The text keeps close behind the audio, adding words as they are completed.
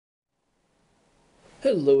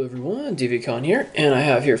Hello everyone, Deviacon here, and I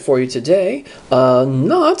have here for you today,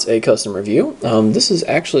 not a custom review. This is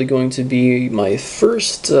actually going to be my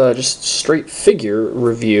first just straight figure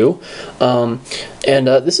review,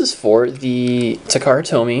 this is for the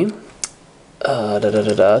Takaratomi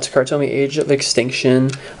Age of Extinction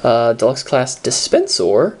Deluxe Class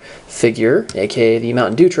Dispensor figure, aka the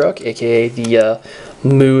Mountain Dew truck, aka the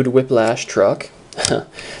Mood Whiplash truck.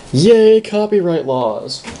 Yay, copyright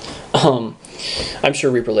laws! I'm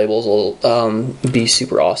sure Reaper Labels will be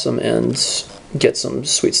super awesome and get some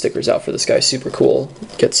sweet stickers out for this guy. Super cool.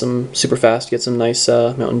 Get some super fast. Get some nice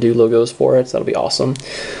Mountain Dew logos for it. So that'll be awesome.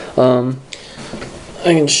 I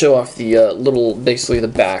can show off the basically the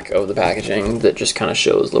back of the packaging that just kind of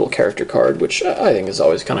shows little character card, which I think is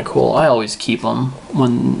always kind of cool. I always keep them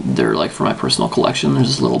when they're like for my personal collection. There's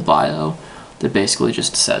this little bio that basically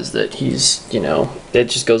just says that he's, it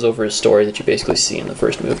just goes over his story that you basically see in the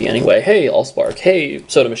first movie anyway. Hey, Allspark. Hey,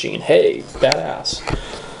 Soda Machine. Hey, badass.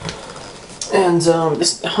 And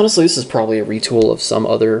honestly, this is probably a retool of some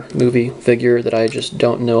other movie figure that I just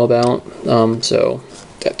don't know about. So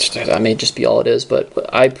that may just be all it is.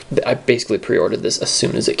 But I basically pre-ordered this as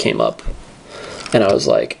soon as it came up, and I was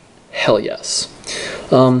like, hell yes.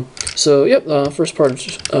 So yep, first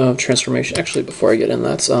part of transformation. Actually, before I get in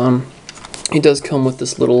that, he does come with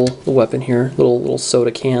this little weapon here, little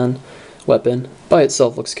soda can weapon. By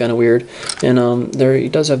itself looks kind of weird, and there he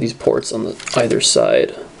does have these ports on the either side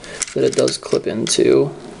that it does clip into,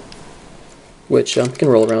 which can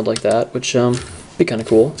roll around like that, which be kind of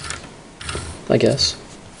cool, I guess.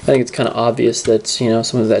 I think it's kind of obvious that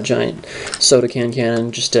some of that giant soda can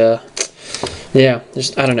cannon just yeah,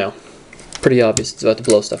 just I don't know. Pretty obvious it's about to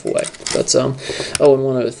blow stuff away. But oh, and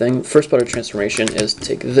one other thing. First part of transformation is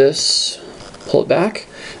take this, pull it back,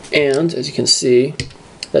 and as you can see,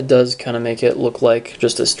 that does kind of make it look like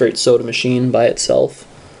just a straight soda machine by itself.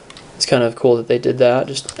 It's kind of cool that they did that.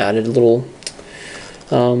 Just added little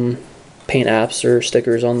paint apps or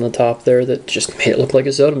stickers on the top there that just made it look like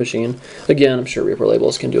a soda machine. Again, I'm sure Reaper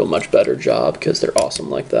Labels can do a much better job because they're awesome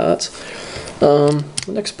like that. The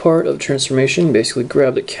next part of transformation, basically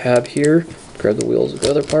grab the cab here, grab the wheels of the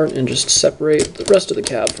other part, and just separate the rest of the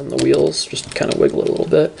cab from the wheels. Just kind of wiggle it a little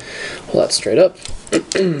bit. Pull that straight up.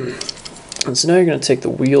 And so now you're going to take the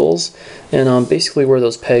wheels, and basically where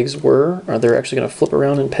those pegs were, they're actually going to flip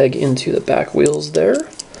around and peg into the back wheels there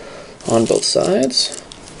on both sides.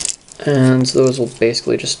 And those will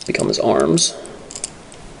basically just become his arms.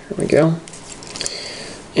 Here we go.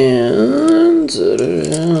 And what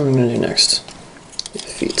I'm going to do next.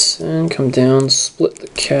 Feet, and come down, split the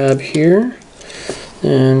cab here,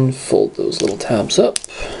 and fold those little tabs up,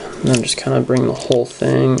 and then just kind of bring the whole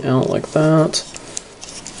thing out like that,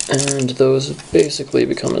 and those basically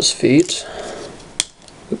become his feet.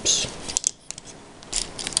 Oops.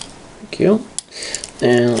 Thank you.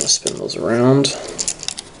 And let's spin those around,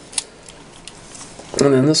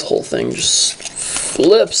 and then this whole thing just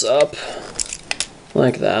flips up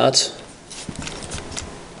like that.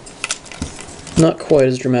 Not quite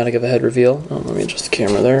as dramatic of a head reveal. Oh, let me adjust the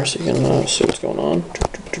camera there so you can see what's going on.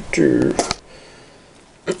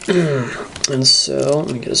 And so,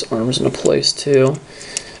 let me get his arms into place too.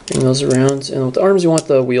 Bring those around. And with the arms, you want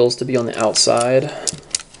the wheels to be on the outside.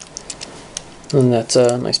 And that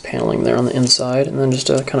nice paneling there on the inside. And then just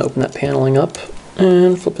kind of open that paneling up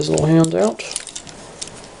and flip his little hand out.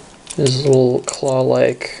 His little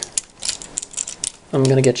claw-like, I'm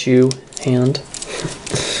gonna get you hand.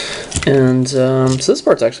 And so this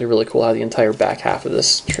part's actually really cool how the entire back half of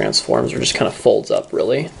this transforms or just kind of folds up,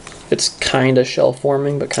 really. It's kind of shell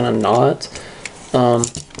forming, but kind of not.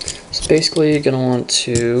 So basically you're going to want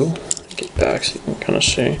to get back so you can kind of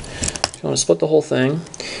see. You want to split the whole thing,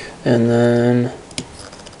 and then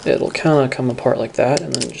it'll kind of come apart like that,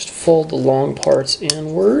 and then just fold the long parts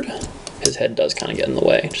inward. His head does kind of get in the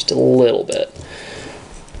way, just a little bit.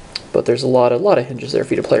 But there's a lot of hinges there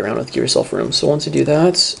for you to play around with, give yourself room. So once you do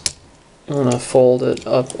that, I'm going to fold it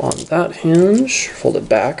up on that hinge, fold it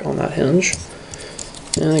back on that hinge,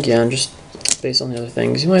 and again, just based on the other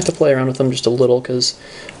things, you might have to play around with them just a little because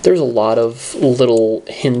there's a lot of little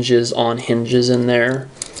hinges on hinges in there.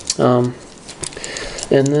 And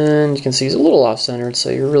then you can see he's a little off-centered,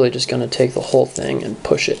 so you're really just going to take the whole thing and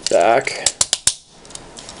push it back.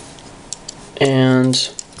 And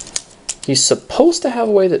he's supposed to have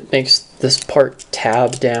a way that makes this part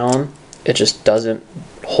tab down. It just doesn't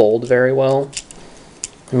hold very well.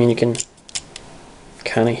 I mean, you can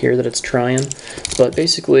kind of hear that it's trying, but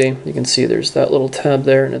basically you can see there's that little tab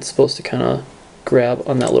there, and it's supposed to kind of grab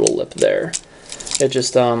on that little lip there. It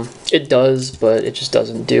just, it does, but it just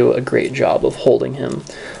doesn't do a great job of holding him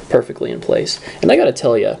perfectly in place. And I gotta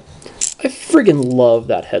tell you, I friggin' love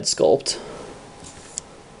that head sculpt.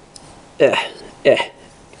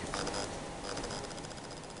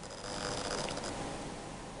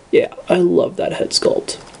 Yeah, I love that head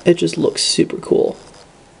sculpt. It just looks super cool.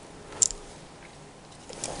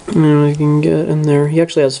 And we can get in there. He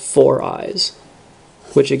actually has 4 eyes,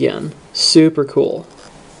 which again, super cool.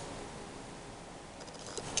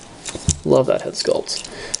 Love that head sculpt.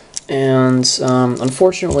 And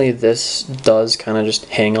unfortunately, this does kind of just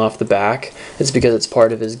hang off the back. It's because it's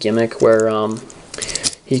part of his gimmick where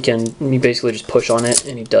he basically just push on it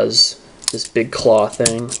and he does this big claw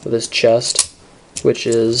thing with his chest, which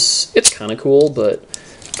is, it's kind of cool, but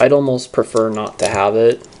I'd almost prefer not to have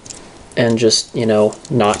it and just, you know,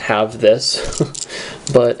 not have this.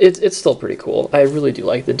 But it's still pretty cool. I really do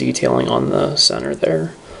like the detailing on the center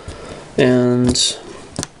there. And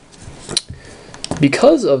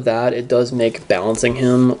because of that, it does make balancing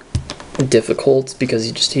him difficult because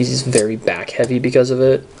he's very back heavy because of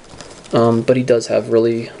it. But he does have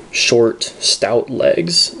really short, stout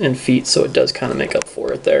legs and feet, so it does kind of make up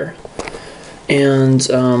for it there. And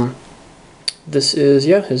this is,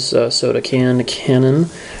 yeah, his soda can cannon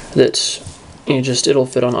that it'll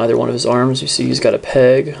fit on either one of his arms. You see he's got a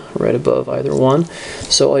peg right above either one.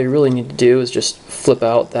 So all you really need to do is just flip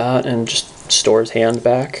out that and just store his hand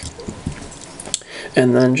back.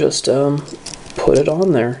 And then just put it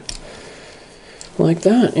on there. Like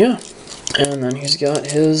that, yeah. And then he's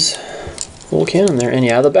got his little cannon there. And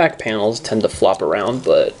yeah, the back panels tend to flop around,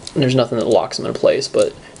 but there's nothing that locks them in place.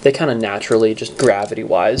 But they kind of naturally, just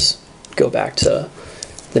gravity-wise, go back to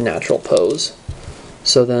the natural pose.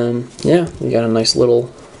 So then, yeah, you got a nice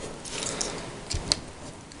little,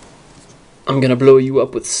 I'm gonna blow you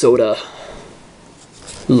up with soda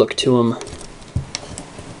look to him.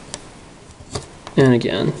 And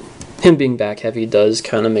again, him being back heavy does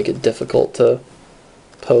kind of make it difficult to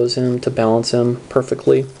pose him, to balance him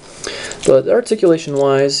perfectly. But articulation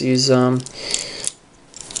wise, he's yeah,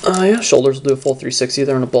 shoulders will do a full 360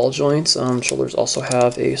 there on the ball joints. Shoulders also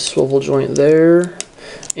have a swivel joint there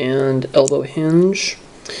and elbow hinge.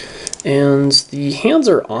 And the hands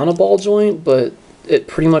are on a ball joint, but it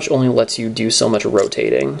pretty much only lets you do so much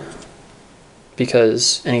rotating,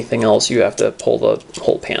 because anything else you have to pull the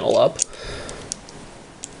whole panel up.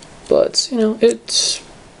 But, you know, it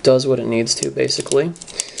does what it needs to, basically.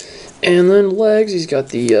 And then legs, he's got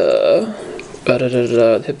the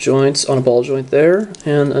hip joints on a ball joint there,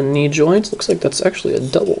 and a knee joint. Looks like that's actually a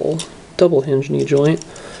double hinge knee joint.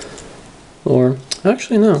 Or,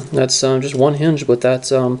 actually no, that's just one hinge, but that's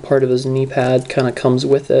part of his knee pad kind of comes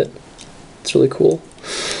with it. It's really cool.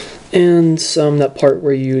 And that part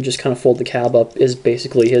where you just kind of fold the cab up is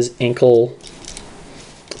basically his ankle,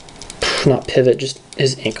 not pivot, just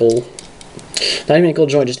his ankle, not even ankle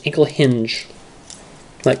joint, just ankle hinge.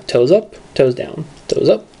 Like toes up, toes down, toes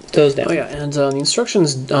up, toes down. Oh yeah, and the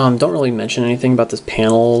instructions don't really mention anything about this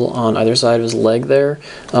panel on either side of his leg there.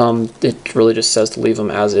 It really just says to leave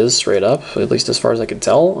them as is, straight up, at least as far as I could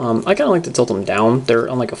tell. I kind of like to tilt them down. They're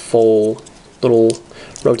on like a full little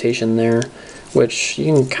rotation there, which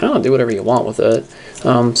you can kind of do whatever you want with it.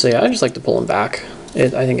 So yeah, I just like to pull them back. I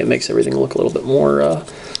think it makes everything look a little bit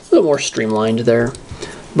more streamlined there.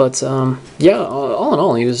 But yeah, all in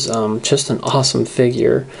all, he was just an awesome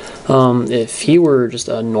figure. If he were just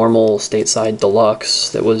a normal stateside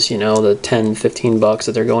deluxe that was, you know, the 10, 15 bucks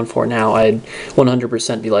that they're going for now, I'd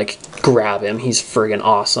 100% be like, grab him. He's friggin'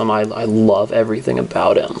 awesome. I love everything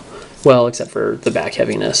about him. Well, except for the back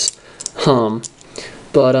heaviness.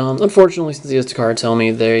 But unfortunately, since he has to cartel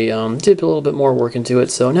me, they did put a little bit more work into it,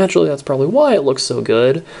 so naturally that's probably why it looks so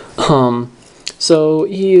good. So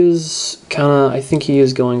he is kind of, I think he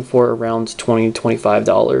is going for around $20,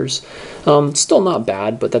 $25. Still not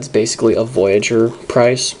bad, but that's basically a Voyager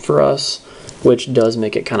price for us, which does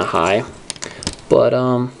make it kind of high. But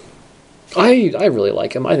I really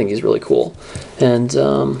like him. I think he's really cool. And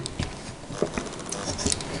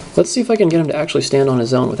let's see if I can get him to actually stand on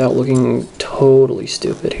his own without looking totally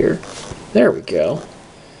stupid here. There we go.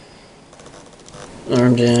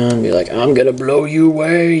 Arm down, be like, I'm gonna blow you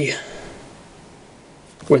away.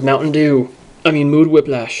 With Mountain Dew. I mean, Mood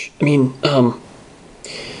Whiplash. I mean,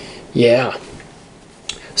 yeah.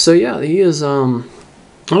 So yeah, he is,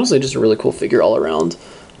 honestly just a really cool figure all around.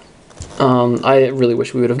 I really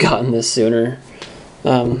wish we would have gotten this sooner.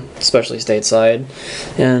 Especially stateside.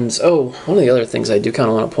 And, oh, one of the other things I do kind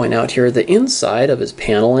of want to point out here, the inside of his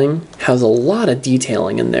paneling has a lot of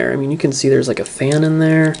detailing in there. I mean, you can see there's like a fan in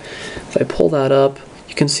there. If I pull that up,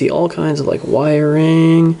 you can see all kinds of like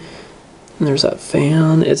wiring. And there's that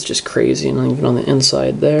fan. It's just crazy, and even on the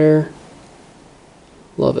inside there.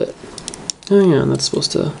 Love it. Oh yeah, and that's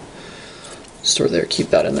supposed to store there. Keep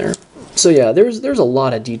that in there. So yeah, there's a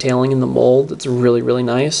lot of detailing in the mold that's really, really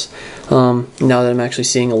nice. Now that I'm actually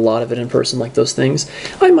seeing a lot of it in person, like those things,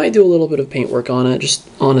 I might do a little bit of paintwork on it. Just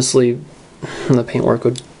honestly, the paintwork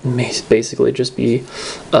would basically just be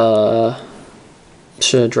dry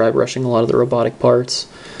brushing a lot of the robotic parts.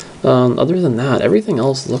 Other than that, everything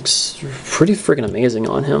else looks pretty freaking amazing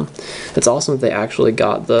on him. It's awesome that they actually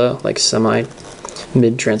got the like semi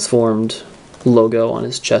mid-transformed logo on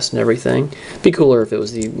his chest and everything. It'd be cooler if it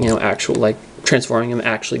was the, you know, actual, like, transforming him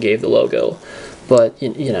actually gave the logo. But,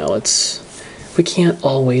 you know, we can't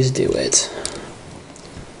always do it.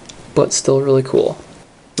 But still really cool.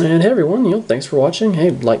 And hey everyone, you know, thanks for watching. Hey,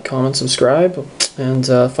 like, comment, subscribe, and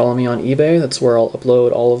follow me on eBay. That's where I'll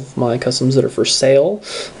upload all of my customs that are for sale.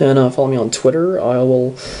 And follow me on Twitter. I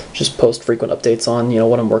will just post frequent updates on, you know,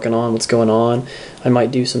 what I'm working on, what's going on. I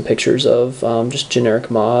might do some pictures of just generic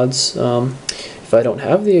mods. If I don't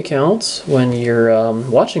have the account when you're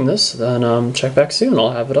watching this, then check back soon.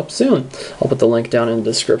 I'll have it up soon. I'll put the link down in the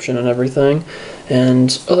description and everything.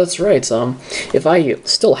 And, oh, that's right, if I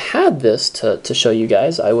still had this to show you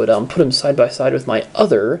guys, I would put him side by side with my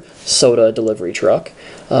other soda delivery truck,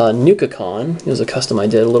 Nuka-Con. It was a custom I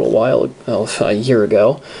did a year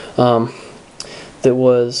ago. That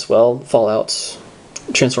was, well, Fallout's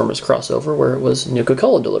Transformers crossover, where it was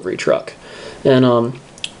Nuka-Cola delivery truck. And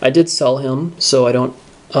I did sell him, so I don't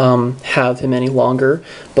have him any longer,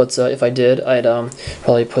 but if I did, I'd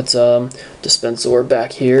probably put Dispensor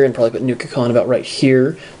back here and probably put Nuka-Con about right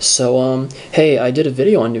here. So hey, I did a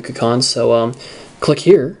video on Nuka-Con, so click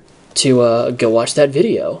here to go watch that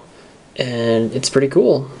video, and it's pretty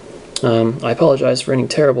cool. I apologize for any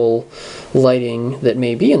terrible lighting that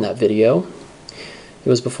may be in that video. It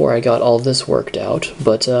was before I got all this worked out,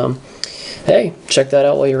 but hey, check that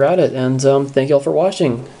out while you're at it, and thank you all for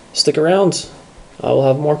watching. Stick around. I will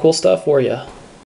have more cool stuff for you.